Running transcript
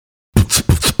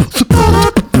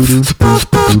Hey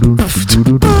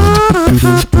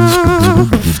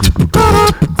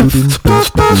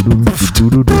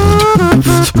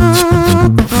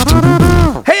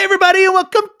everybody, and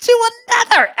welcome to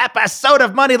another episode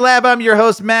of Money Lab. I'm your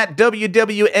host, Matt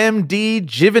WWMD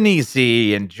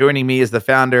Giovanisi, and joining me is the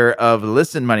founder of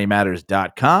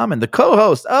ListenMoneyMatters.com and the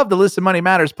co-host of the Listen Money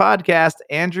Matters podcast,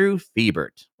 Andrew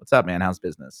Fiebert. What's up, man? How's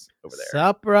business over there?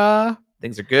 Sup, brah?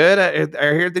 Things are good. I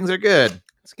hear things are good.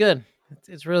 It's good.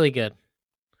 It's really good.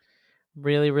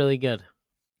 Really, really good.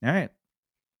 All right.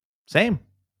 Same.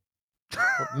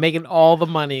 We're making all the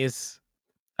monies.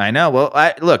 I know. Well,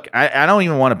 I don't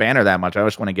even want to banter that much. I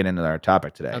just want to get into our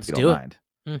topic today. Let's if you don't mind.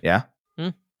 Mm. Yeah.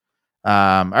 Mm.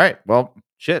 All right. Well,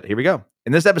 shit. Here we go.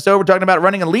 In this episode, we're talking about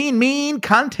running a lean, mean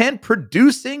content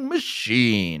producing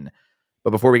machine.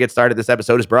 But before we get started, this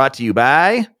episode is brought to you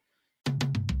by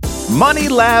Money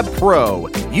Lab Pro.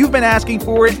 You've been asking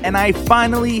for it, and I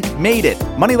finally made it.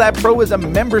 Money Lab Pro is a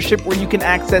membership where you can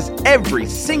access every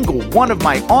single one of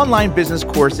my online business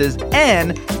courses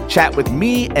and chat with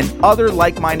me and other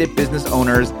like-minded business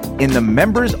owners in the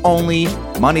members-only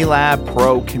Money Lab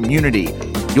Pro community.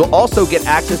 You'll also get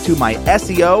access to my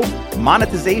SEO,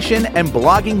 monetization, and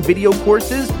blogging video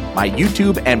courses, my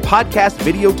YouTube and podcast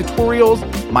video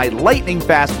tutorials, my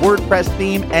lightning-fast WordPress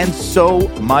theme, and so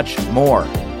much more.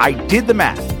 I did the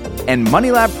math, and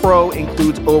MoneyLab Pro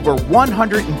includes over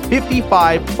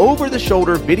 155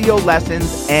 over-the-shoulder video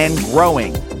lessons and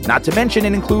growing. Not to mention,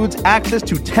 it includes access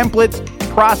to templates,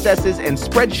 processes, and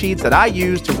spreadsheets that I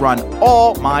use to run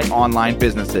all my online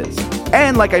businesses.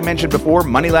 And like I mentioned before,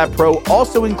 MoneyLab Pro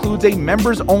also includes a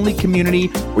members-only community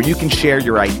where you can share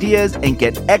your ideas and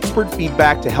get expert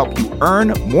feedback to help you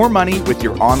earn more money with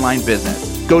your online business.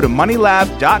 Go to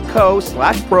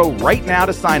moneylab.co/pro right now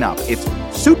to sign up. It's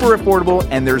super affordable,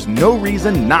 and there's no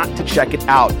reason not to check it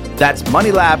out. That's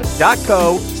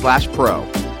moneylab.co/pro.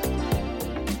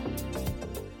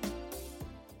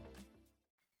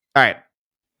 All right.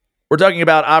 We're talking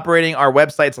about operating our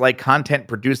websites like content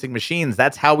producing machines.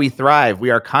 That's how we thrive.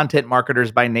 We are content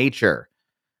marketers by nature.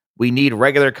 We need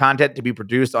regular content to be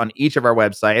produced on each of our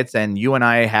websites, and you and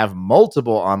I have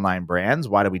multiple online brands.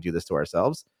 Why do we do this to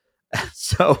ourselves?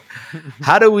 So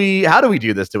how do we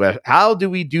do this to it? How do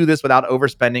we do this without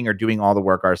overspending or doing all the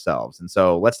work ourselves? And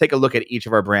so let's take a look at each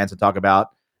of our brands and talk about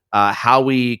how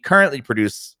we currently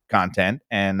produce content.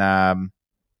 And I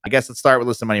guess let's start with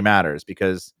Listen Money Matters,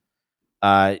 because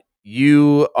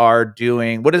you are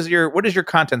doing, what is your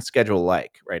content schedule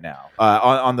like right now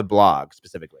on the blog,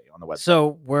 specifically on the website?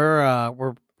 So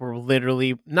we're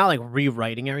literally not like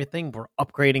rewriting everything. We're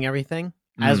upgrading everything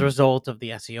as a result of the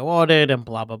SEO audit and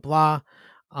blah blah blah.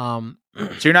 So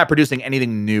you're not producing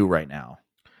anything new right now.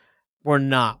 We're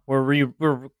not.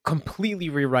 We're completely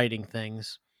rewriting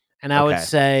things. And I would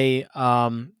say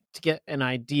to get an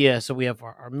idea. So we have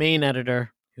our main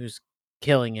editor who's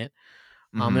killing it.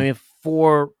 And we have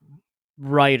 4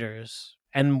 writers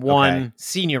and 1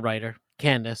 senior writer,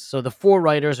 Candace. So the 4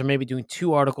 writers are maybe doing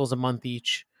 2 articles a month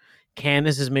each.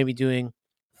 Candace is maybe doing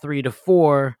 3 to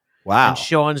 4. Wow. And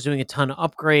Sean's doing a ton of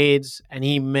upgrades, and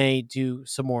he may do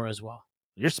some more as well.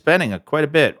 You're spending quite a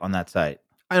bit on that site.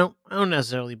 I don't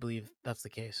necessarily believe that's the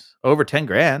case. Over 10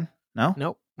 grand? No?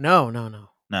 Nope. No. No.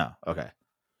 Okay.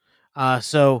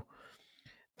 So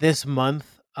this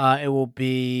month, it will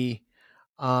be.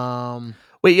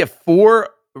 Wait, you have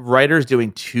 4 writers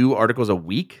doing 2 articles a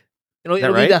week? It'll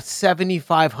right? be about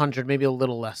 7,500, maybe a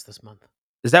little less this month.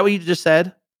 Is that what you just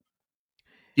said?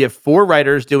 You have 4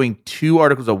 writers doing 2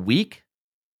 articles a week?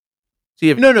 So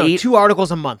you have 2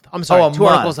 articles a month. I'm sorry, 2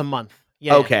 articles a month.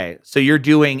 Yeah. Okay, so you're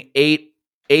doing 8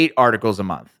 articles a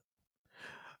month.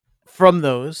 From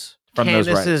those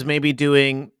Candace is maybe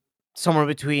doing somewhere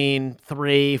between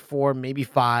 3, 4, maybe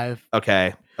 5.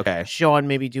 Okay. Sean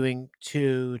maybe doing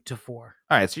 2 to 4.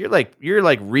 All right, so you're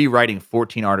like rewriting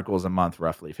 14 articles a month,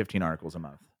 roughly 15 articles a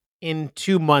month. In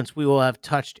 2 months, we will have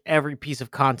touched every piece of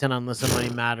content on Listen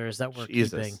Money Matters that we're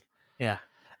keeping. Yeah.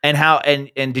 And how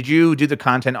and did you do the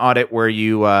content audit where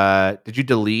you did you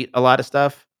delete a lot of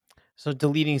stuff? So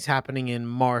deleting is happening in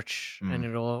March, and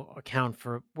it'll account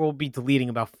for, we'll be deleting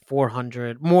about more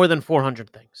than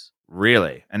 400 things.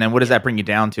 Really? And then what does that bring you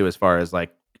down to as far as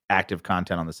like active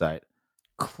content on the site?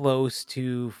 Close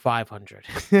to 500.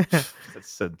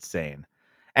 That's insane.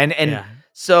 And Yeah.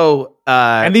 so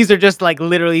and these are just like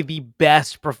literally the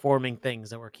best performing things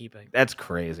that we're keeping. That's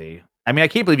crazy. I mean, I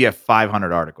can't believe you have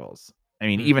 500 articles. I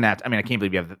mean, even after, I mean, I can't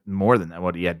believe you have more than that.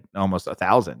 What, you had almost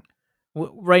 1,000.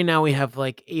 Right now we have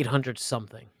like 800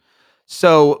 something.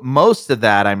 So most of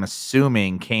that, I'm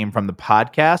assuming, came from the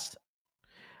podcast.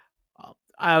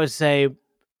 I would say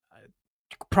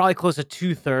probably close to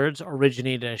 2/3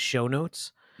 originated as show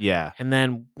notes. Yeah. And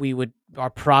then our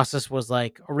process was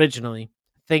like, originally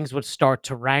things would start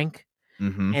to rank,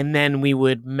 and then we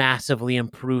would massively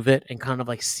improve it and kind of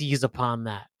like seize upon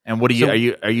that. And what are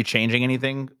you changing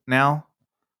anything now?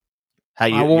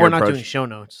 How we're not doing show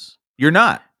notes. You're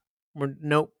not.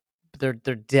 Nope. They're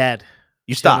dead.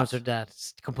 You Show stopped. notes are dead.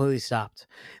 It's completely stopped.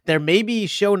 There may be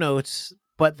show notes,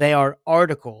 but they are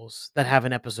articles that have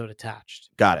an episode attached.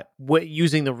 Got it.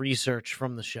 Using the research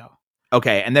from the show.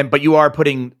 Okay, and then but you are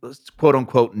putting quote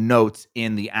unquote notes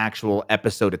in the actual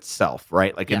episode itself,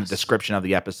 right? Like in the description of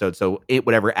the episode. So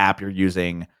whatever app you're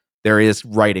using, there is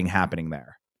writing happening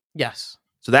there. Yes.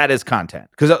 So that is content.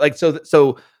 Because like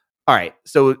so all right.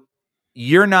 So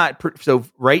you're not so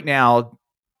right now.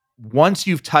 Once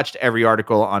you've touched every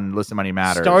article on Listen Money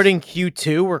Matters, starting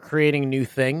Q2, we're creating new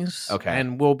things. Okay,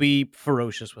 and we'll be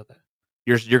ferocious with it.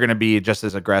 You're going to be just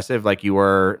as aggressive like you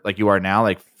are now,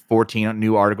 like 14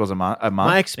 new articles a month.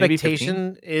 My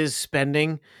expectation is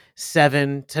spending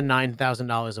 $7,000 to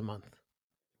 $9,000 a month.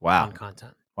 Wow, on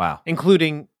content. Wow,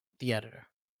 including the editor.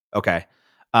 Okay,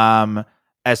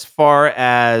 as far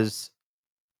as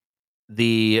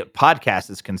the podcast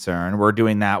is concerned, we're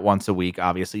doing that once a week,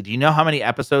 obviously. Do you know how many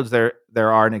episodes there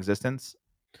are in existence?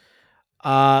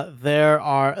 There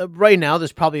are right now.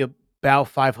 There's probably about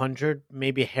 500,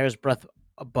 maybe a hair's breadth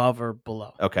above or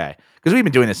below. Okay, because we've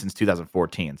been doing this since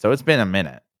 2014, so it's been a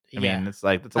minute. I mean, it's a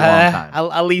long time.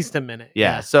 At least a minute.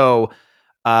 Yeah. So,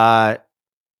 now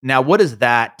what does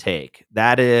that take?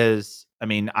 That is,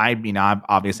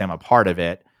 obviously I'm a part of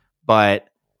it, but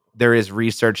there is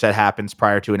research that happens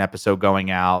prior to an episode going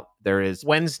out. There is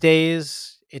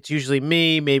Wednesdays. It's usually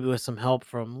me, maybe with some help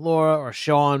from Laura or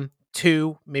Sean.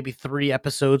 2, maybe 3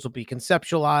 episodes will be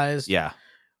conceptualized. Yeah.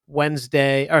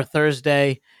 Wednesday or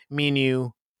Thursday, me and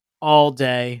you all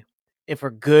day. If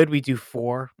we're good, we do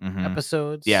 4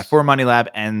 episodes. Yeah, for Money Lab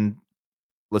and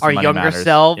Listen Our Money younger Matters.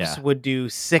 selves would do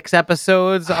 6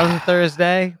 episodes on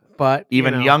Thursday, but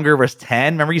even younger was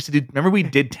 10. Remember we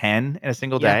did 10 in a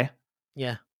single day?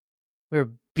 Yeah. We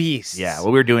were beasts. Yeah,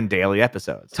 well, we were doing daily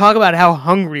episodes. Talk about how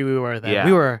hungry we were then. Yeah.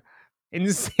 We were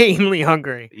insanely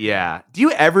hungry. Yeah. Do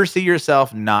you ever see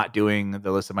yourself not doing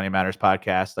the Listen Money Matters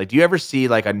podcast? Like, do you ever see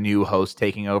like a new host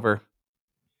taking over?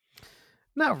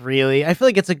 Not really. I feel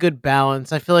like it's a good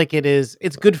balance. I feel like it's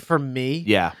good for me.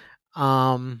 Yeah.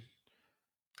 I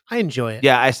enjoy it.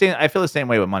 Yeah, I feel the same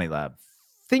way with Money Lab.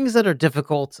 Things that are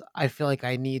difficult, I feel like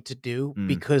I need to do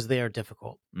because they are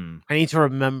difficult. I need to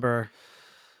remember.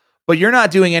 But you're not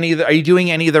doing are you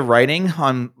doing any of the writing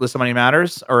on Listen Money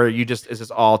Matters, or is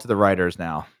this all to the writers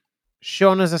now?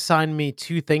 Sean has assigned me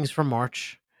 2 things for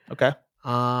March. Okay.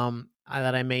 That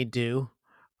I may do.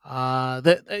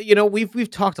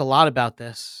 We've talked a lot about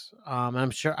this.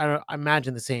 I'm sure I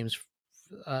imagine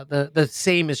the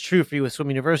same is true for you with Swim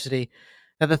University.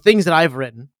 That the things that I've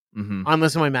written on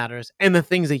Listen Money Matters and the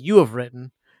things that you have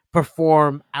written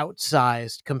perform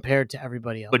outsized compared to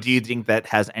everybody else. But do you think that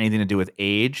has anything to do with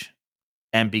age?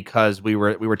 And because we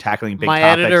were tackling big my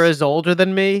topics? Editor is older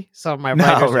than me, so my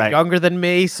writers are younger than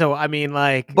me. So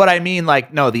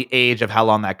no, the age of how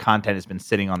long that content has been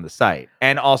sitting on the site,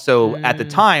 and also at the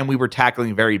time we were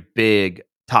tackling very big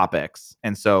topics,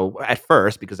 and so at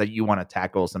first, because you want to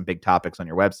tackle some big topics on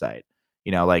your website,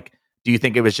 do you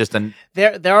think it was just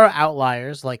there are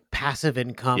outliers like passive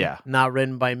income, not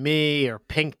written by me, or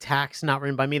pink tax, not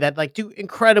written by me, that like do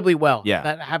incredibly well,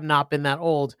 that have not been that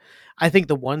old. I think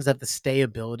the ones that have the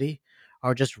stayability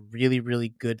are just really, really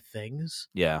good things.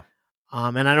 Yeah.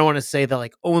 And I don't want to say that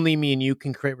like only me and you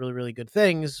can create really, really good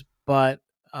things, but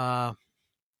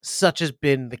such has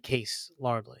been the case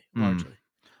largely.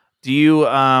 Do you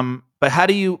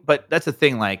but that's the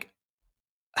thing, like,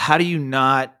 how do you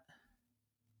not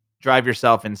drive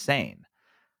yourself insane?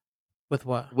 With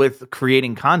what? With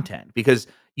creating content, because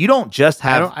you don't just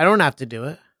have I don't have to do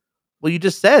it. Well, you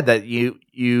just said that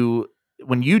you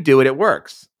when you do it, it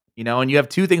works, and you have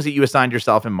 2 things that you assigned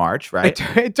yourself in March, right?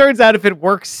 It turns out if it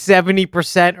works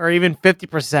 70% or even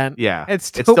 50%, it's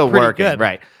still working, good.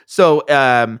 Right? So,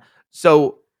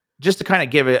 just to kind of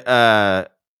give it a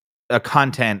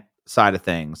content side of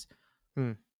things,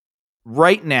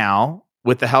 right now,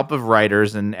 with the help of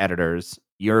writers and editors,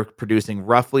 you're producing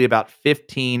roughly about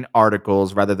 15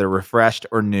 articles, whether they're refreshed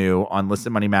or new, on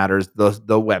Listen Money Matters, the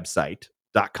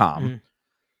website.com.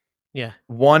 Yeah.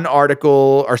 One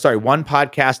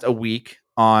podcast a week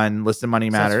on Listen Money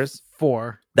Matters. So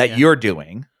 4 that you're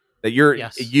doing. That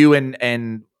you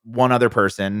and one other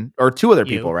person, or 2 other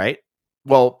people, right?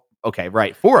 Well, okay,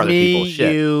 right. 4 other people.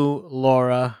 You,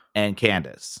 Laura, and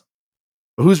Candace.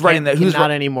 Who's writing that? Who's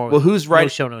not anymore? Well, who's writing no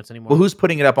show notes anymore? Well, who's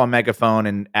putting it up on Megaphone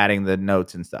and adding the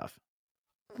notes and stuff?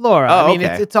 Laura. Oh, I mean,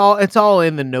 okay. it's all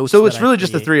in the notes. So it's really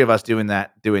just the three of us doing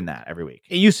that every week.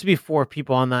 It used to be 4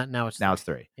 people on that. Now it's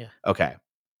 3. Yeah. Okay.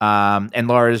 And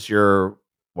Laura's your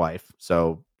wife,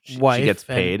 so she gets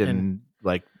paid and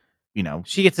like,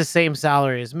 she gets the same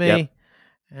salary as me, Yep.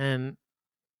 and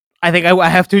I think I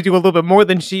have to do a little bit more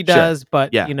than she does, Sure.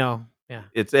 but Yeah. yeah,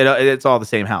 it's all the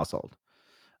same household.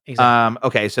 exactly.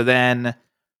 Okay, so then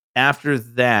after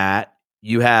that,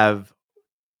 you have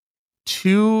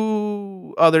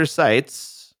 2 other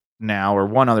sites now, or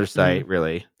one other site,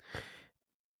 really.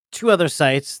 2 other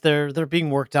sites. They're being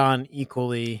worked on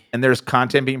equally, And there's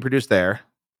content being produced there.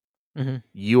 Mm-hmm.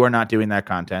 You are not doing that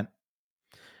content.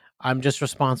 I'm just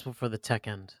responsible for the tech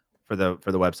end for the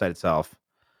website itself.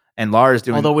 And Laura's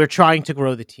doing. Although we're trying to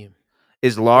grow the team.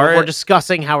 Is Laura? We're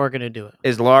discussing how we're going to do it.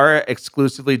 Is Laura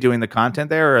exclusively doing the content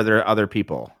there, or are there other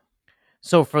people?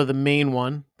 So for the main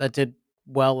one that did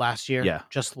well last year,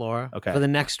 just Laura. Okay. For the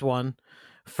next one,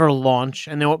 for launch,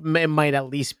 and then it might at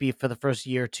least be for the first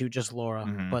year or two, just Laura.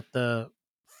 Mm-hmm. But the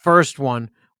first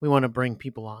one, we want to bring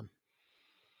people on.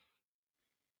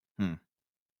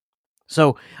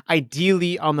 So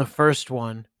ideally, on the first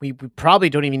one, we probably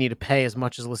don't even need to pay as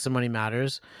much as Listen Money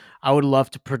Matters. I would love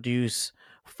to produce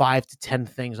 5 to 10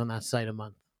 things on that site a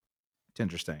month. It's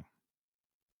interesting.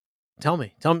 Tell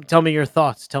me your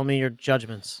thoughts. Tell me your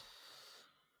judgments.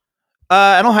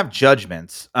 I don't have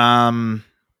judgments.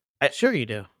 Sure you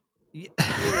do.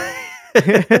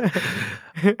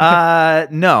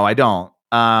 No, I don't.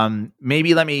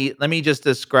 Maybe let me just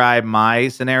describe my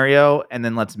scenario and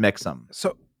then let's mix them.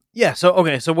 So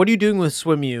okay. So what are you doing with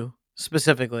SwimU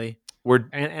specifically?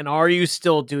 And are you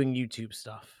still doing YouTube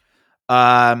stuff?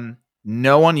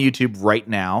 No on YouTube right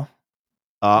now.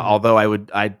 Although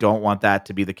I don't want that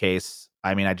to be the case.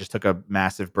 I mean, I just took a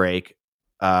massive break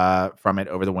from it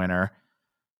over the winter.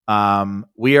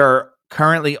 We are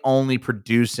currently only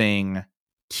producing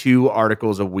 2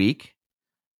 articles a week,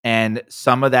 and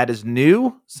some of that is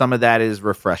new, some of that is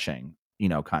refreshing,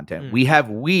 content.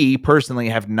 We personally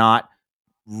have not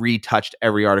retouched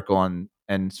every article on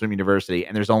Swim University,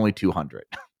 and there's only 200.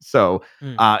 So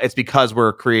it's because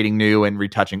we're creating new and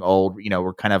retouching old.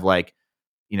 We're kind of like,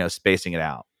 spacing it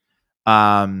out.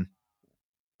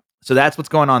 So that's what's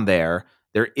going on there.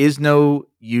 There is no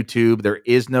YouTube. There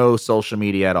is no social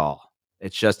media at all.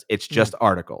 It's just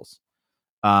articles.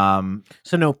 So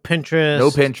no Pinterest. No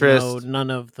Pinterest. No, none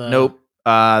of the. Nope.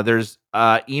 There's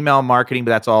email marketing,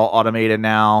 but that's all automated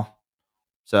now.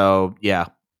 So yeah,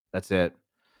 that's it.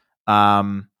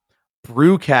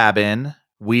 Brew Cabin,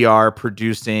 we are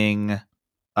producing.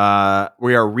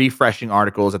 We are refreshing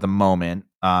articles at the moment.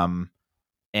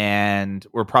 And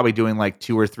we're probably doing like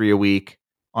 2 or 3 a week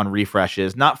on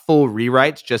refreshes, not full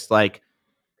rewrites, just like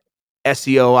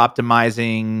SEO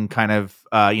optimizing, kind of,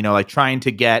 like trying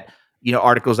to get,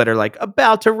 articles that are like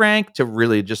about to rank to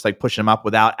really just like push them up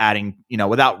without adding,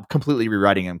 without completely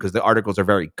rewriting them, because the articles are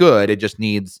very good. It just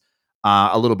needs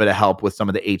a little bit of help with some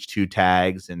of the H2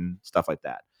 tags and stuff like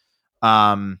that.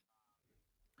 And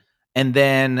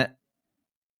then,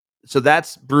 so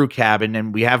that's Brew Cabin,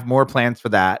 and we have more plans for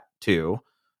that too.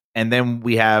 And then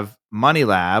we have Money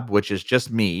Lab, which is just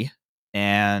me,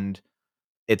 and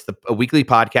it's a weekly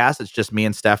podcast. It's just me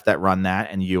and Steph that run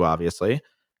that, and you, obviously.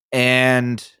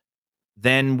 And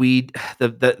then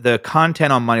the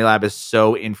content on Money Lab is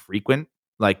so infrequent,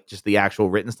 like just the actual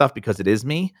written stuff, because it is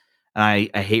me, and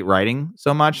I hate writing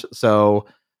so much. So,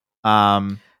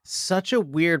 such a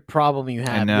weird problem you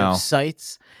have. You have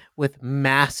sites with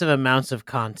massive amounts of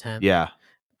content. Yeah.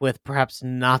 With perhaps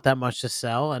not that much to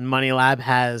sell, and Money Lab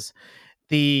has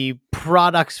the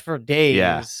products for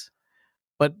days,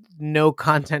 but no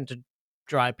content to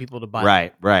drive people to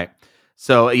buy. Right.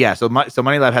 So yeah, so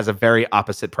Money Lab has a very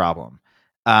opposite problem.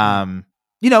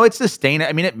 It's sustainable.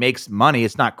 I mean, it makes money.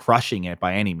 It's not crushing it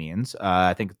by any means.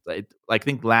 I think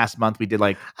last month we did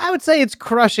like. I would say it's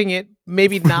crushing it,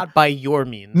 maybe not by your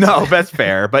means. No, that's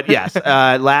fair, but yes,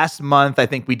 last month I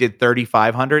think we did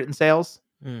 3,500 in sales.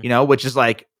 Which is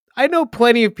like. I know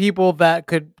plenty of people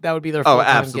that would be their full-time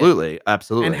absolutely, gig.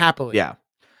 absolutely, and happily, yeah.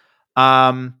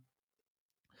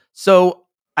 So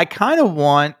I kind of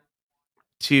want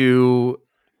to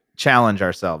challenge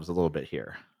ourselves a little bit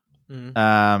here.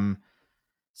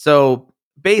 So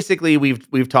basically,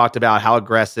 we've talked about how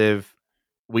aggressive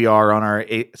we are on our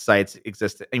sites.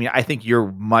 I mean, I think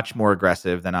you're much more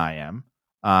aggressive than I am.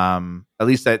 At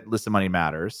least at Listen Money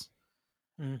Matters,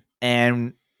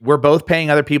 and we're both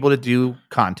paying other people to do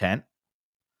content.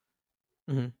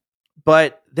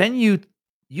 But then you'd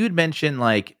mentioned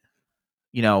like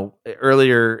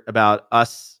earlier about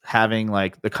us having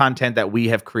like the content that we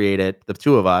have created, the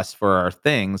two of us for our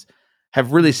things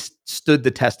have really stood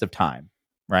the test of time,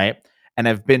 right? And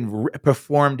have been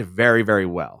performed very, very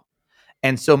well.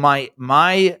 And so my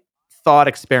thought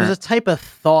experiment. There's a type of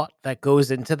thought that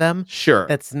goes into them. Sure.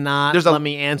 That's not, let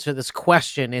me answer this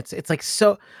question. It's like,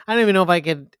 so I don't even know if I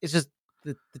could, it's just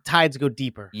the tides go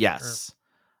deeper. Yes.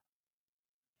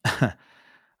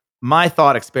 My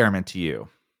thought experiment to you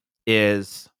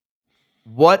is,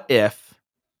 what if,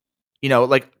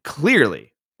 like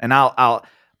clearly, and I'll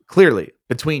clearly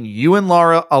between you and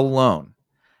Laura alone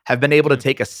have been able to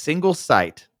take a single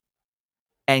site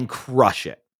and crush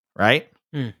it, right?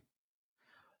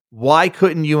 Why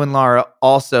couldn't you and Laura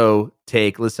also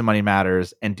take Listen Money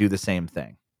Matters and do the same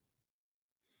thing?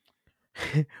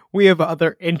 We have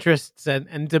other interests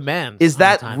and demands. Is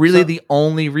that really the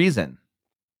only reason?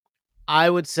 I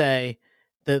would say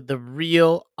that the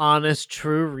real, honest,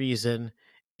 true reason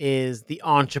is the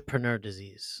entrepreneur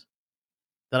disease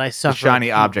that I suffer. The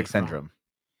shiny object syndrome.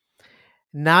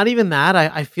 Not even that.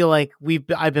 I feel like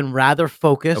I've been rather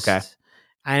focused. Okay.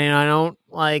 And I don't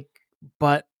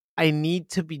but I need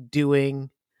to be doing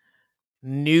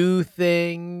new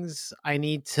things.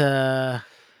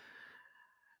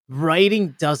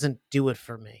 Writing doesn't do it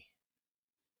for me.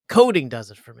 Coding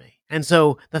does it for me. And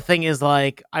so the thing is,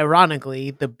 like,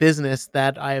 ironically, the business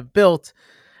that I have built,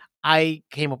 I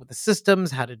came up with the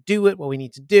systems, how to do it, what we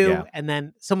need to do, and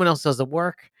then someone else does the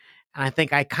work. And I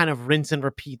think I kind of rinse and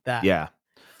repeat that. Yeah.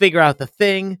 Figure out the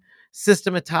thing,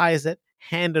 systematize it,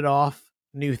 hand it off,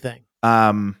 new thing.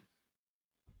 But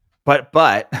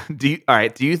let me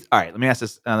ask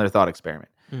this another thought experiment.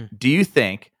 Do you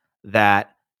think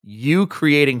that you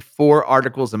creating 4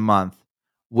 articles a month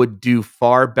would do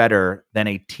far better than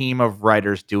a team of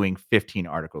writers doing 15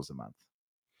 articles a month?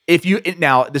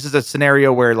 Now, this is a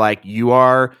scenario where like you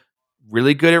are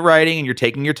really good at writing and you're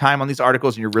taking your time on these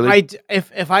articles and you're really.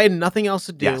 If I had nothing else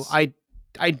to do, yes.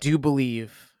 I do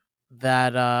believe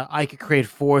that I could create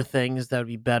 4 things that would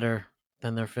be better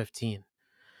than their 15.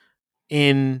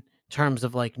 In terms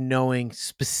of like knowing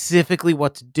specifically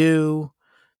what to do,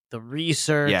 the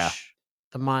research,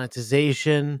 the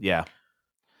monetization. Yeah.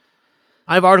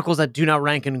 I have articles that do not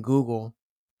rank in Google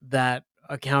that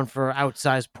account for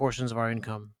outsized portions of our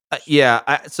income.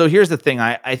 So here's the thing.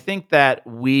 I think that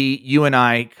you and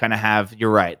I kind of have,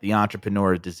 you're right, the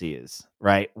entrepreneur disease,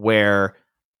 right? Where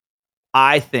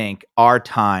I think our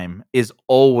time is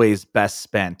always best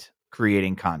spent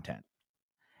creating content.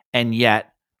 And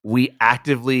yet we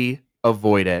actively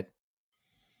avoid it.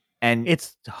 And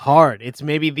it's hard. It's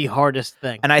maybe the hardest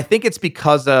thing. And I think it's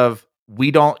because of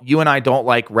you and I don't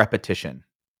like repetition.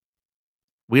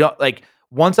 We don't like,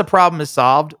 once a problem is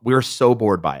solved, we're so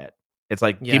bored by it. It's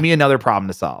like, give me another problem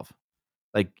to solve.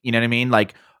 Like, you know what I mean?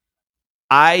 Like,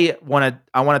 I want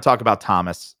to talk about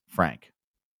Thomas Frank.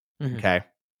 Mm-hmm. Okay.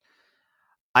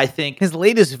 I think his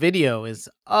latest video is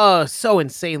so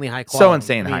insanely high quality. So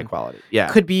insanely high quality. Yeah.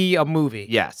 Could be a movie.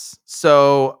 Yes.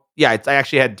 So, I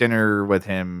actually had dinner with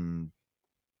him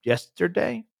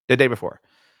yesterday, the day before.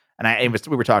 And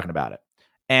we were talking about it.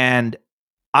 And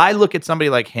I look at somebody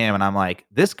like him and I'm like,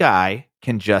 this guy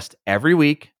can just every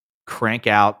week crank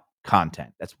out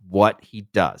content. That's what he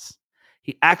does.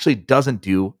 He actually doesn't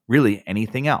do really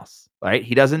anything else, right?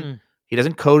 He doesn't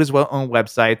code his own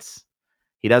websites.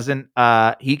 He doesn't,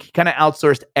 he kind of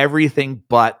outsourced everything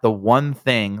but the one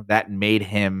thing that made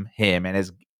him and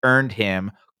has earned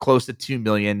him close to 2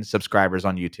 million subscribers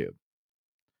on YouTube.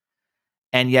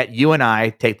 And yet you and I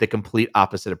take the complete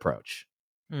opposite approach.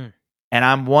 And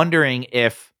I'm wondering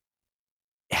if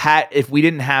we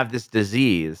didn't have this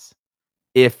disease,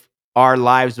 if our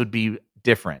lives would be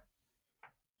different,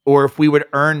 or if we would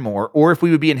earn more, or if we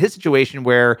would be in his situation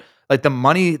where like the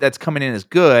money that's coming in is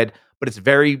good, but it's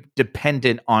very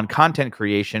dependent on content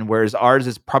creation, whereas ours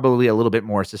is probably a little bit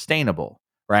more sustainable,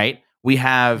 right? We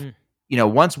have,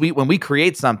 when we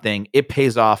create something, it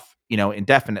pays off,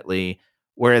 indefinitely.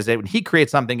 Whereas when he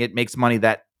creates something, it makes money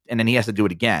and then he has to do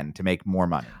it again to make more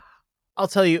money. I'll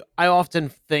tell you, I often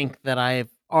think that I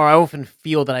often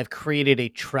feel that I've created a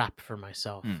trap for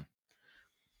myself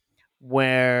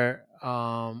where,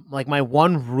 like my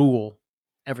one rule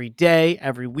every day,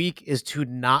 every week is to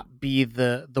not be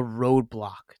the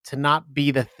roadblock, to not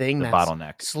be the thing that's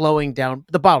bottleneck, slowing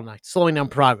down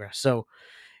progress. So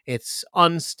it's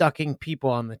unstucking people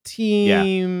on the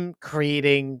team,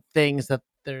 creating things that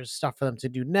there's stuff for them to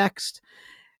do next.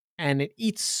 And it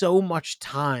eats so much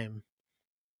time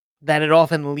that it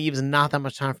often leaves not that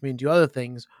much time for me to do other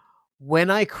things. When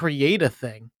I create a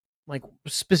thing, like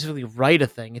specifically write a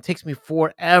thing, it takes me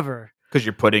forever. Because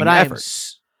you're putting effort.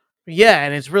 Yeah,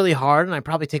 and it's really hard, and I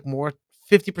probably take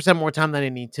 50% more time than I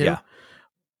need to. Yeah.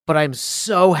 But I'm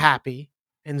so happy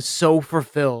and so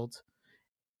fulfilled.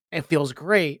 It feels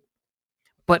great.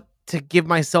 But to give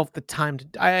myself the time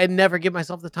I never give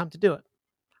myself the time to do it.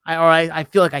 I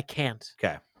feel like I can't.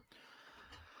 Okay.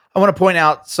 I want to point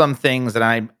out some things that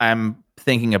I'm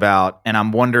thinking about, and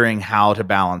I'm wondering how to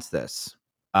balance this.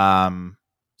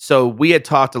 So we had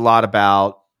talked a lot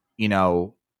about,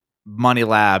 Money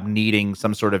Lab needing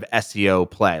some sort of SEO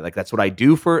play. Like that's what I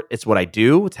do it's what I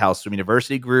do. It's how Swim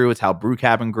University grew. It's how Brew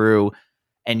Cabin grew.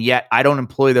 And yet I don't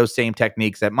employ those same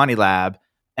techniques at Money Lab.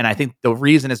 And I think the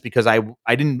reason is because I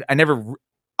am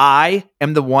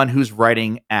the one who's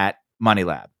writing at Money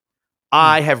Lab.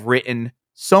 I have written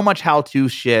so much how-to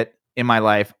shit in my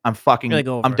life. I'm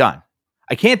done.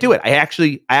 I can't do it. I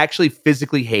actually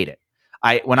physically hate it.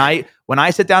 When I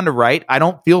sit down to write, I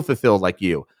don't feel fulfilled like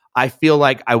you. I feel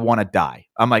like I want to die.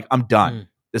 I'm like, I'm done.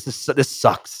 This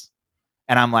sucks.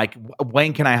 And I'm like,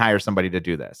 when can I hire somebody to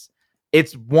do this?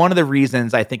 It's one of the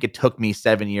reasons I think it took me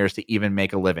 7 years to even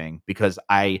make a living, because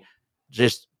I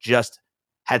just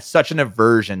had such an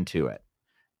aversion to it.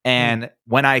 And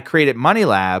when I created Money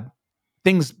Lab,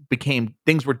 things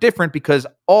were different, because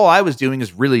all I was doing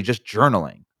is really just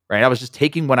journaling, right? I was just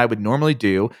taking what I would normally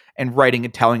do and writing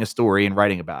and telling a story and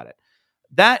writing about it.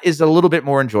 That is a little bit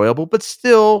more enjoyable, but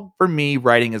still for me,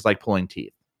 writing is like pulling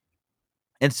teeth.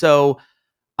 And so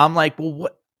I'm like,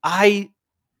 well, and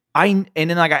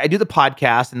then like I do the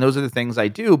podcast, and those are the things I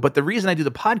do. But the reason I do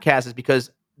the podcast is because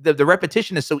the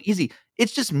repetition is so easy.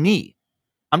 It's just me.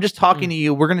 I'm just talking to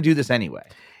you. We're going to do this anyway.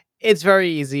 It's very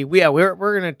easy.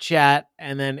 We're gonna chat,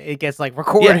 and then it gets like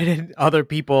recorded, and other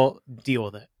people deal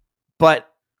with it. But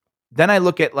then I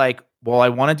look at like, well, I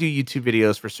want to do YouTube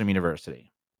videos for Swim University.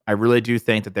 I really do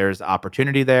think that there's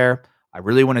opportunity there. I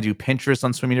really want to do Pinterest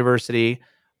on Swim University.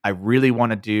 I really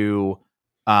want to do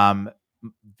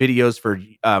videos for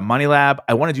Money Lab.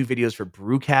 I want to do videos for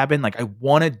Brew Cabin. Like I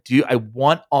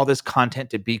want all this content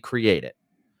to be created.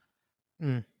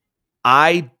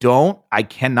 I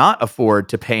cannot afford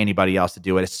to pay anybody else to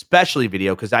do it, especially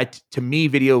video, because to me,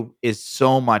 video is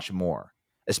so much more,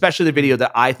 especially the video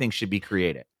that I think should be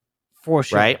created. For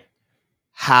sure. Right?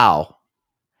 How?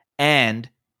 And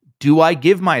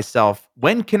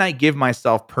when can I give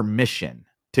myself permission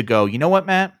to go, you know what,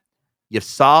 Matt? You've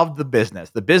solved the business.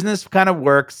 The business kind of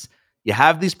works. You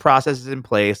have these processes in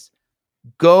place.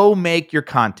 Go make your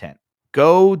content.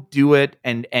 Go do it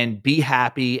and be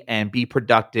happy and be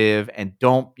productive, and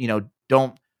don't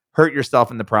hurt yourself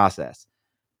in the process.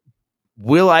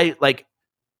 Will I like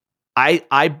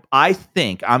I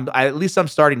think at least I'm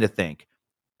starting to think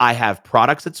I have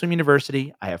products at Swim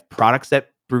University. I have products at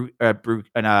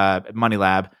Money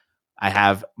Lab. I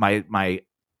have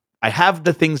I have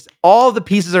the things, all the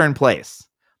pieces are in place.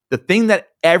 The thing that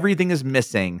everything is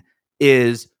missing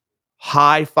is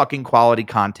high fucking quality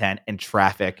content and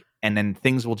traffic, and then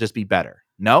things will just be better.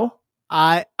 No? No,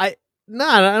 I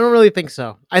don't really think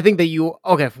so. I think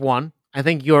that for one, I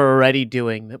think you're already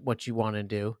doing what you want to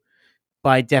do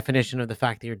by definition of the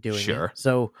fact that you're doing it.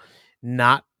 So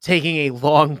not taking a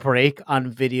long break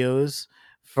on videos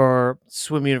for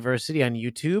Swim University on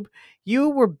YouTube, you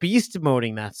were beast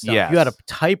moding that stuff. Yes. You had a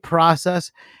tight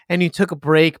process, and you took a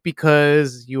break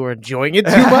because you were enjoying it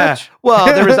too much. Well,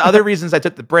 there was other reasons I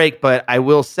took the break, but I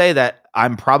will say that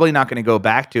I'm probably not going to go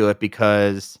back to it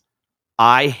because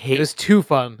it was too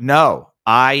fun. No,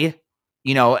 as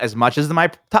much as my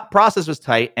process was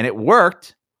tight and it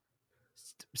worked,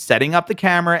 setting up the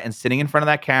camera and sitting in front of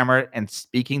that camera and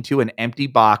speaking to an empty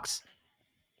box,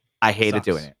 I hated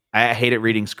doing it. I hated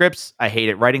reading scripts. I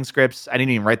hated writing scripts. I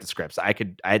didn't even write the scripts.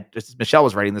 Michelle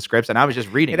was writing the scripts, and I was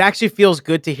just reading. It actually feels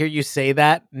good to hear you say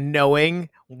that, knowing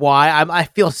why I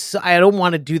don't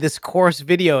want to do this course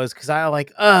videos because I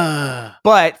like,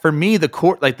 But for me, the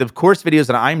course videos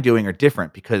that I'm doing are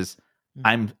different because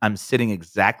I'm sitting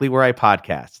exactly where I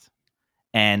podcast,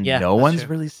 and no one's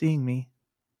really seeing me.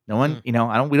 No one,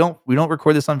 we don't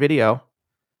record this on video.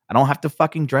 I don't have to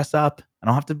fucking dress up. I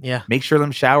don't have to make sure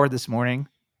I'm showered this morning.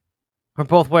 We're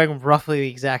both wearing roughly the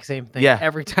exact same thing. Yeah,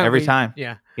 every time.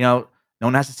 Yeah. No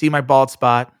one has to see my bald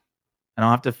spot. I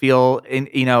don't have to feel I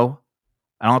don't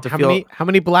have to feel. How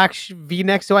many black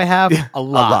V-necks do I have? A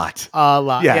lot.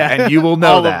 Yeah, and you will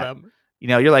know all that. Of them.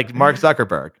 You're like Mark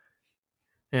Zuckerberg.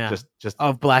 Yeah. Just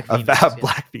of black V-necks.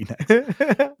 Black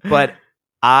V-necks. But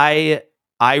I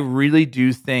really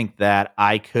do think that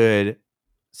I could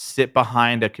sit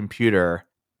behind a computer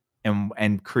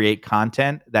and create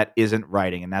content that isn't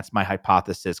writing, and that's my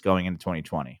hypothesis going into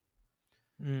 2020.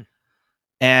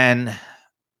 And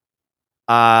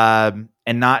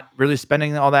not really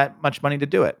spending all that much money to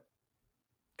do it.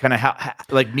 kind of how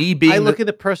like me being. I look at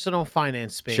the personal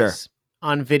finance space Sure.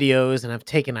 on videos, and I've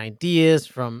taken ideas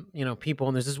from people.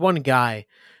 And there's this one guy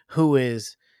who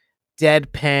is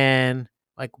deadpan,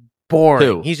 like boring.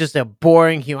 Who? He's just a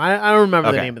boring human. I don't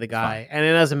remember the Okay, name of the it's fine. guy, and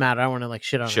it doesn't matter. I don't want to like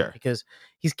shit on him Sure. because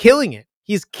he's killing it.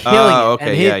 He's killing it.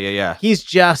 Okay. And Yeah. He's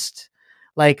just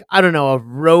like, I don't know, a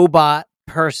robot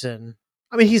person.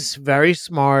 I mean, he's very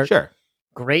smart. Sure.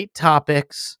 Great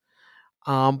topics.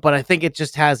 But I think it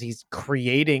just he's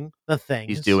creating the things.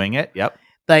 He's doing it. Yep.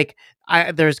 Like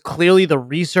there's clearly the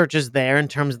research is there in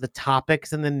terms of the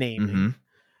topics and the naming.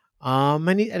 Mm-hmm.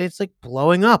 And it's like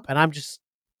blowing up, and I'm just,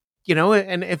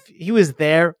 and if he was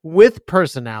there with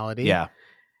personality, Yeah,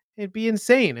 it'd be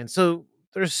insane. And so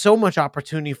there's so much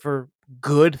opportunity for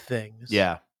good things.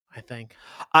 Yeah. I think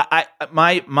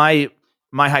my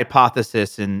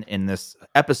hypothesis in this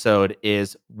episode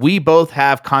is we both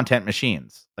have content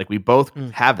machines. Like we both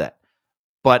have that,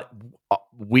 but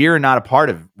we're not a part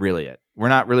of really it. We're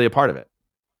not really a part of it,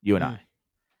 you and I.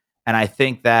 And I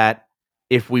think that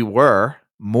if we were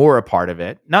more a part of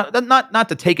it, not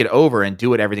to take it over and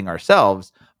do it everything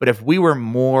ourselves, but if we were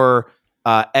more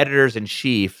editors in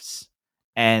chiefs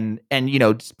and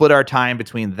split our time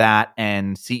between that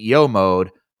and CEO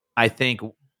mode, I think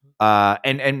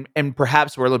and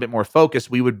perhaps we're a little bit more focused,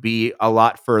 we would be a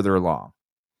lot further along.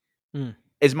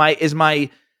 Is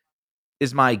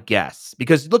my guess.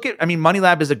 Because Money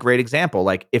Lab is a great example.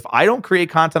 Like if I don't create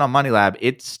content on Money Lab,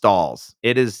 it stalls.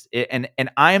 And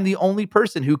I am the only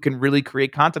person who can really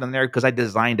create content on there because I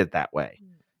designed it that way.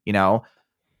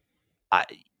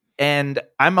 And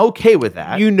I'm okay with that.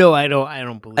 I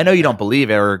don't believe. I know you don't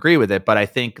believe it or agree with it, but I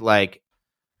think like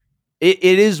it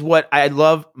is what I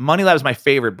love. Money Lab is my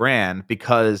favorite brand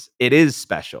because it is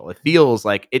special. It feels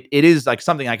like it is like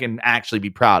something I can actually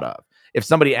be proud of. If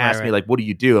somebody asks me like, what do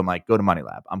you do? I'm like, go to Money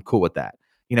Lab. I'm cool with that.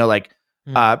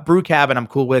 Brew Cabin, I'm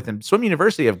cool with, and Swim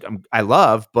University, I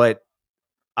love, but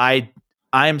I'm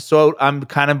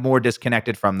kind of more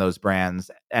disconnected from those brands,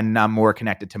 and I'm more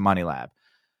connected to Money Lab.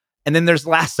 And then there's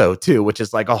Lasso too, which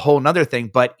is like a whole nother thing.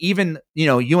 But even,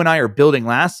 you and I are building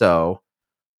Lasso,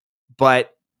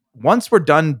 but once we're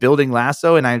done building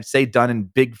Lasso, and I say done in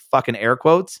big fucking air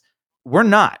quotes, we're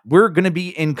not. We're going to be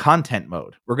in content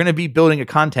mode. We're going to be building a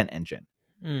content engine,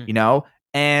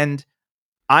 and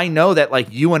I know that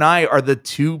like you and I are the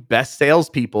two best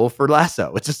salespeople for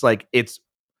Lasso. It's just like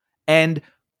and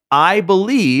I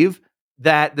believe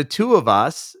that the two of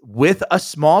us with a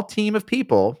small team of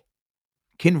people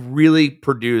can really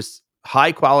produce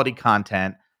high quality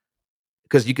content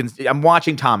because I'm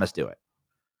watching Thomas do it.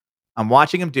 I'm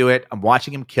watching him do it. I'm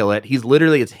watching him kill it.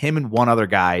 It's him and one other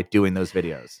guy doing those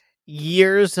videos.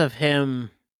 Years of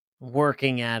him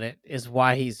working at it is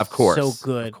why he's so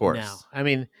good now. I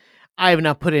mean, I have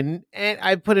not put in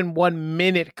 1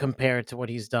 minute compared to what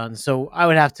he's done. So I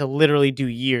would have to literally do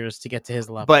years to get to his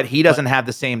level. But he doesn't have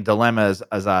the same dilemmas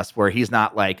as us where he's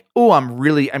not like, oh,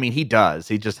 he does.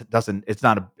 He just doesn't, it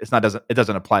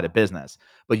doesn't apply to business.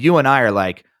 But you and I are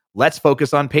like, let's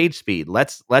focus on page speed.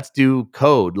 Let's do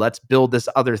code. Let's build this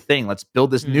other thing. Let's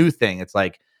build this new thing. It's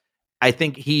like, I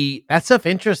think that stuff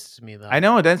interests me though. I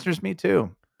know it interests me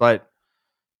too, but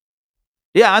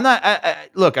yeah, I'm not.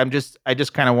 Look, I just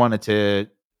kind of wanted to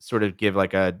sort of give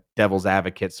like a devil's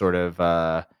advocate sort of.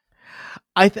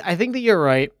 I think that you're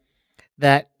right.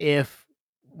 That if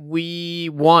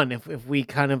we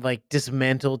kind of like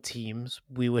dismantled teams,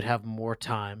 we would have more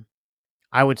time.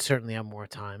 I would certainly have more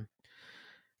time.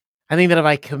 I think that if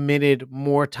I committed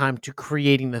more time to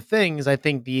creating the things, I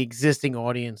think the existing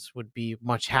audience would be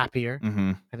much happier.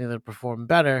 Mm-hmm. I think they'd perform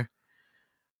better.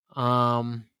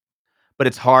 But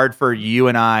it's hard for you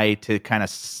and I to kind of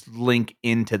slink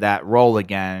into that role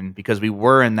again because we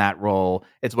were in that role.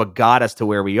 It's what got us to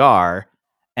where we are.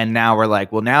 And now we're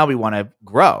like, well, now we want to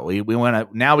grow. We want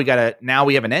to, now we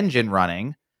have an engine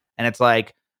running. And it's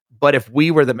like, but if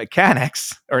we were the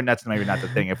mechanics, or that's maybe not the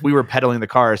thing, if we were pedaling the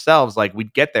car ourselves, like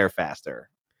we'd get there faster.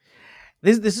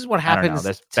 This is what happens.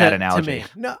 That's bad analogy.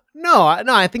 To me. No.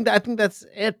 I think that's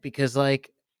it, because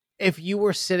like if you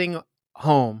were sitting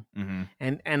home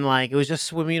and like it was just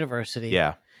Swim University,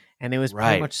 yeah, and it was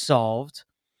pretty much solved.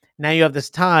 Now you have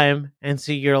this time, and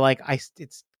so you're like,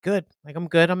 it's good. Like I'm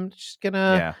good. I'm just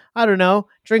gonna, I don't know,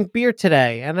 drink beer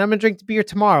today, and I'm gonna drink beer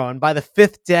tomorrow. And by the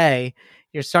 5th day,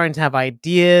 you're starting to have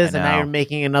ideas, and now you're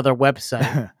making another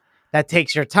website that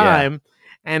takes your time.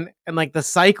 And like the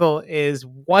cycle is,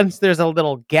 once there's a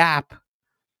little gap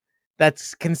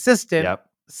that's consistent,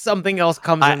 something else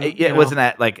comes in. Wasn't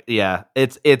that like,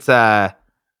 it's I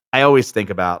always think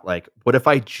about like, what if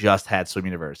I just had Swim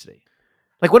University?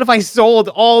 Like, what if I sold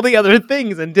all the other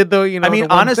things and did the, I mean, the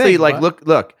one honestly, thing, like, but...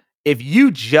 look, if you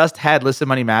just had Listen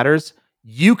Money Matters,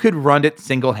 you could run it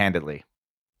single-handedly.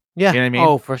 Yeah. You know what I mean?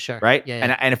 Oh, for sure. Right?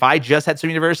 Yeah. And if I just had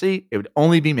Swim University, it would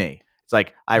only be me. It's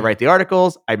like I Yeah. write the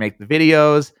articles, I make the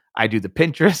videos, I do the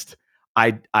Pinterest,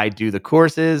 I do the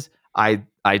courses, I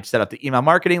set up the email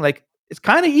marketing. Like, it's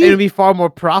kind of easy. It'd be far more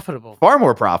profitable. Far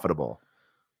more profitable.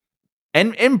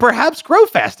 And perhaps grow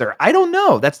faster. I don't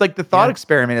know. That's like the thought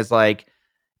experiment is like,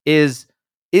 is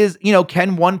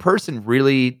can one person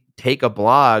really take a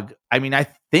blog? I mean, I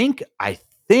think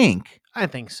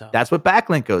so. that's what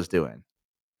Backlinko's doing.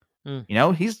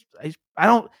 He's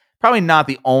probably not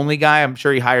the only guy. I'm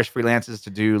sure he hires freelancers to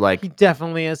do like. He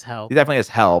definitely has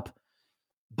help.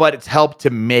 But it's help to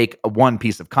make one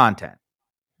piece of content.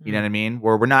 You know what I mean?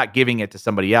 Where we're not giving it to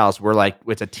somebody else. We're like,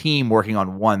 it's a team working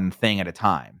on one thing at a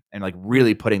time and like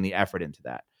really putting the effort into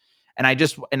that. And I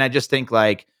just think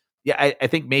like, yeah, I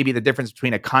think maybe the difference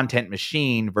between a content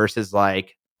machine versus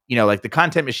like, like the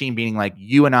content machine being like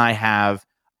you and I have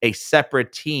a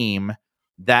separate team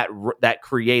that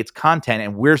creates content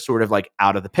and we're sort of like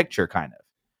out of the picture kind of.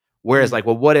 Whereas like,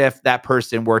 well, what if that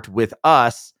person worked with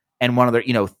us and one of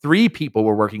their, 3 people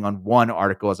were working on one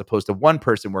article as opposed to one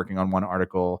person working on one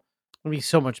article? It'd be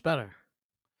so much better.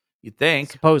 You'd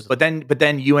think. Supposedly. But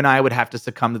then you and I would have to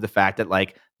succumb to the fact that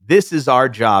like, this is our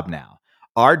job now.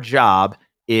 Our job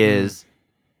is,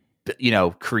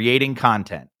 creating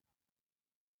content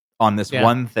on this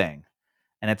one thing.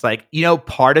 And it's like,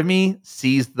 part of me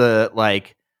sees the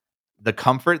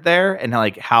comfort there and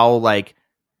like how like,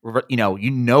 what you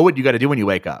got to do when you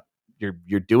wake up.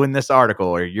 You're doing this article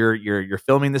or you're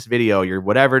filming this video, you're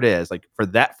whatever it is like for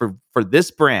for this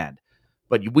brand.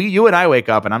 But you and I wake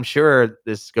up and I'm sure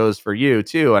this goes for you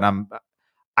too. And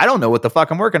I don't know what the fuck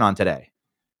I'm working on today.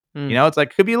 It's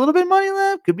like, could be a little bit of money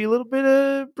left. Could be a little bit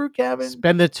of brew cabin.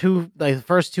 Spend the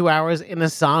first 2 hours in a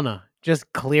sauna,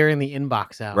 just clearing the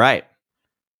inbox out. Right.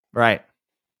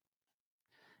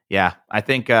 Yeah. I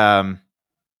think, I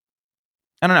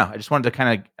don't know. I just wanted to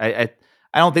kind of,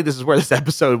 I don't think this is where this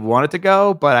episode wanted to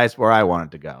go, but it's where I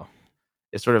wanted to go.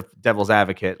 It's sort of devil's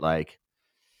advocate. Like,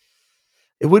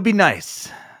 it would be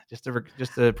nice just to.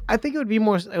 I think it would be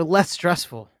less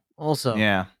stressful. Also,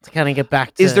 yeah, to kind of get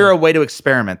back to. Is there a way to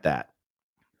experiment that?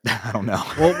 I don't know.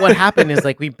 Well, what happened is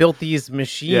like we built these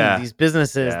machines, these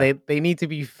businesses. They need to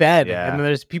be fed, and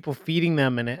there's people feeding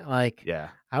them, and it like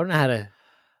I don't know how to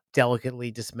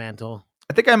delicately dismantle.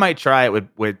 I think I might try it with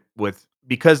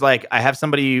because like I have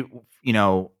somebody,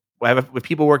 I have with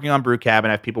people working on Brew Cabin,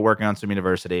 I have people working on Swim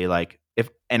University. Like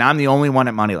and I'm the only one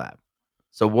at Money Lab.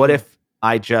 So what if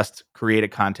I just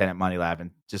created content at Money Lab and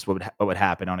just what would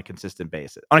happen on a consistent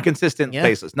basis,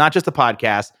 basis, not just a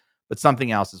podcast, but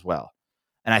something else as well.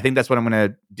 And I think that's what I'm going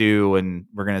to do. And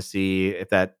we're going to see if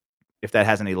that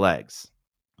has any legs.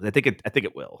 I think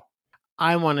it will.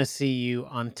 I want to see you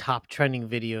on top trending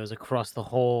videos across the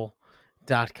whole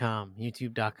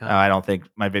YouTube.com. I don't think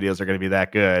my videos are going to be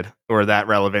that good or that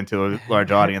relevant to a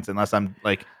large audience unless I'm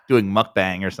like doing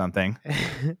mukbang or something.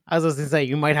 I was going to say,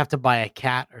 you might have to buy a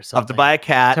cat or something. I have to buy a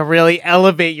cat. To really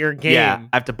elevate your game. Yeah,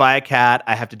 I have to buy a cat.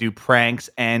 I have to do pranks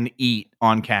and eat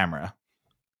on camera.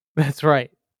 That's right.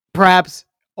 Perhaps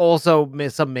also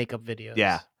some makeup videos.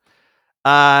 Yeah.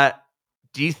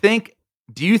 Do you think,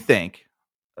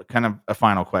 kind of a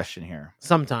final question here.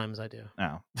 Sometimes I do.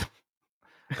 No.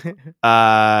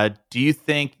 Do you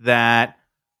think that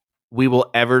we will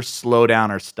ever slow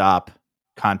down or stop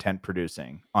content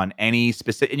producing on any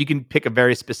specific, and you can pick a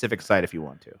very specific site if you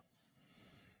want to.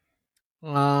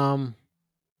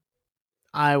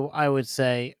 I would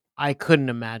say I couldn't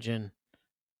imagine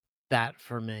that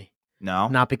for me. No,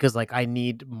 not because like I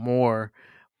need more,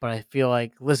 but I feel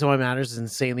like Listen What Matters is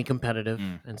insanely competitive,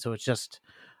 and so it's just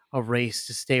a race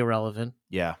to stay relevant.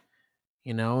 Yeah,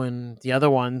 and the other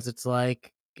ones, it's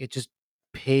like it just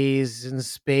pays in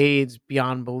spades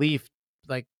beyond belief.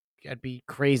 Like I'd be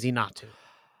crazy not to.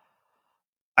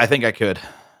 I think I could.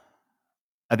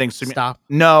 I think stop.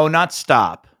 No, not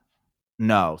stop.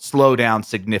 No, slow down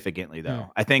significantly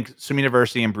though. I think Swim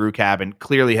University and Brew Cabin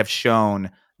clearly have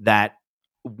shown that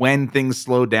when things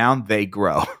slow down, they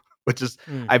grow. Which is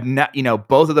I've not,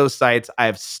 both of those sites I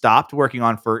have stopped working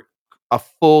on for a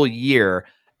full year,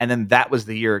 and then that was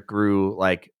the year it grew.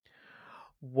 Like,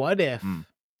 what if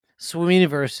Swim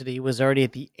University was already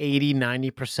at the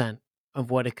 80-90%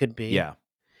 of what it could be? Yeah.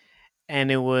 And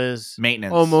it was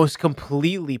maintenance almost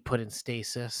completely put in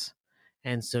stasis.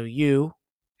 And so you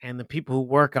and the people who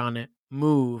work on it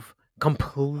move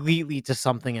completely to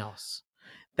something else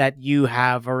that you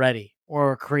have already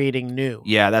or creating new.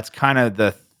 Yeah, that's kind of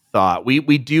the thought.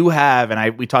 We do have,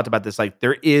 and we talked about this, like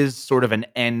there is sort of an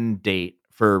end date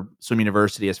for Swim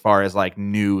University as far as like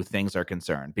new things are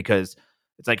concerned, because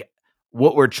it's like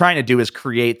what we're trying to do is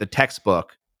create the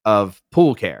textbook of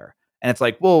pool care. And it's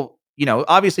like, well, you know,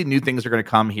 obviously new things are going to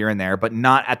come here and there, but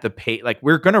not at the pace. Like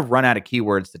we're going to run out of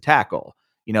keywords to tackle,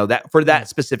 you know, that for that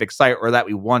specific site or that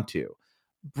we want to.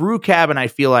 Brew Cabin, I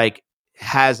feel like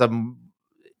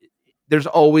there's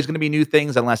always going to be new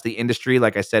things unless the industry,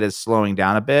 like I said, is slowing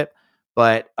down a bit.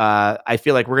 But I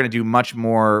feel like we're going to do much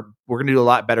more. We're going to do a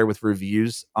lot better with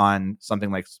reviews on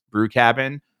something like Brew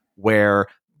Cabin, where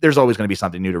there's always going to be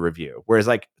something new to review. Whereas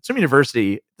like Swim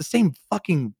University, the same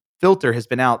fucking filter has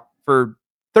been out for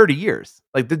 30 years.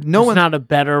 Like there's not a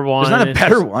better one. There's not a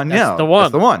better one. That's the one.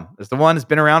 That's the one. It's the one that's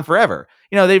been around forever.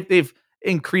 You know, they've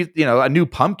increased, you know, a new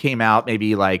pump came out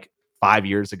maybe like 5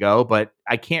 years ago, but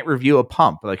I can't review a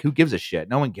pump. Like who gives a shit?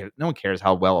 No one cares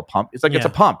how well a pump. It's like it's a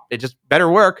pump. It just better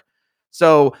work.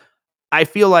 So I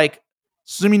feel like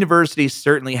Swim University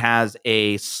certainly has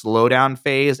a slowdown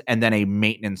phase and then a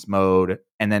maintenance mode,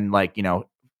 and then like, you know,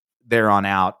 there on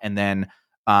out, and then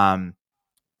then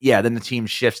the team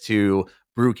shifts to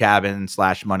Brew Cabin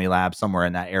 / Money Lab, somewhere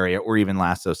in that area, or even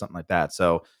Lasso, something like that.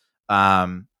 So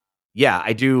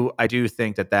I do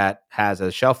think that has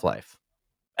a shelf life.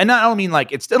 And I don't mean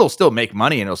like it'll still make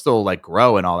money and it'll still like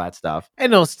grow and all that stuff.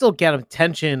 And it'll still get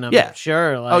attention, I'm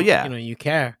sure. Like, you know, you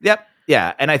care. Yep.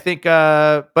 Yeah. And I think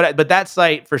but that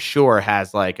site for sure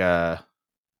has like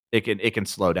it can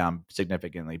slow down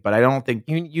significantly. But I don't think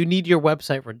you need your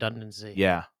website redundancy.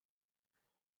 Yeah.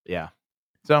 Yeah.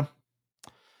 So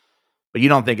but you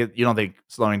don't think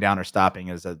slowing down or stopping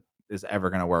is ever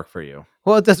gonna work for you.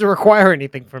 Well, it doesn't require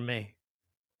anything from me.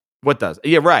 What does?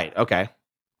 Yeah, right. Okay.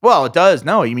 Well, it does.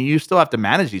 No, I mean, you still have to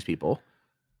manage these people.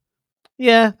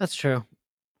 Yeah, that's true.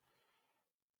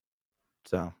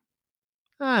 So,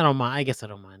 I don't mind. I guess I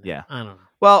don't mind. Yeah. I don't know.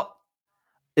 Well,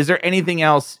 is there anything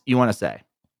else you want to say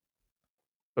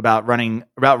about running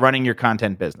your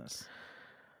content business?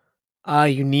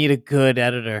 You need a good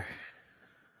editor.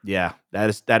 Yeah,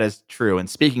 that is true. And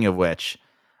speaking of which,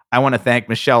 I want to thank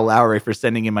Michelle Lowry for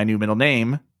sending in my new middle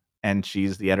name, and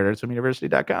she's the editor at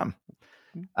swimuniversity.com.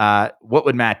 What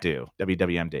would Matt do?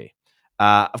 WWMD.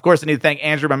 Of course, I need to thank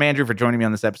Andrew, my man Andrew, for joining me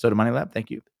on this episode of Money Lab.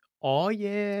 Thank you. Oh,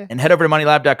 yeah. And head over to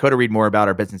moneylab.co to read more about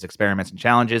our business experiments and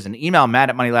challenges, and email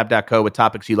matt@moneylab.co with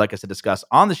topics you'd like us to discuss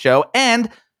on the show, and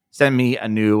send me a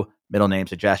new middle name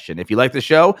suggestion. If you like the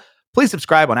show, please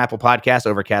subscribe on Apple Podcasts,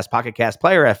 Overcast, Pocket Cast,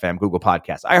 Player FM, Google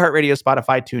Podcasts, iHeartRadio,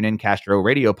 Spotify, TuneIn, Castro,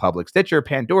 Radio Public, Stitcher,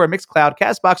 Pandora, Mixcloud,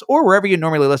 Castbox, or wherever you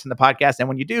normally listen to podcasts. And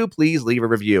when you do, please leave a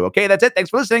review. Okay, that's it. Thanks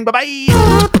for listening. Bye-bye.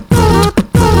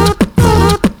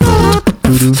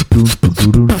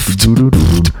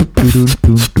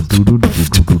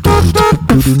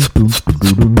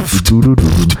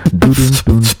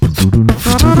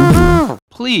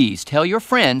 Please tell your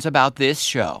friends about this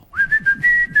show.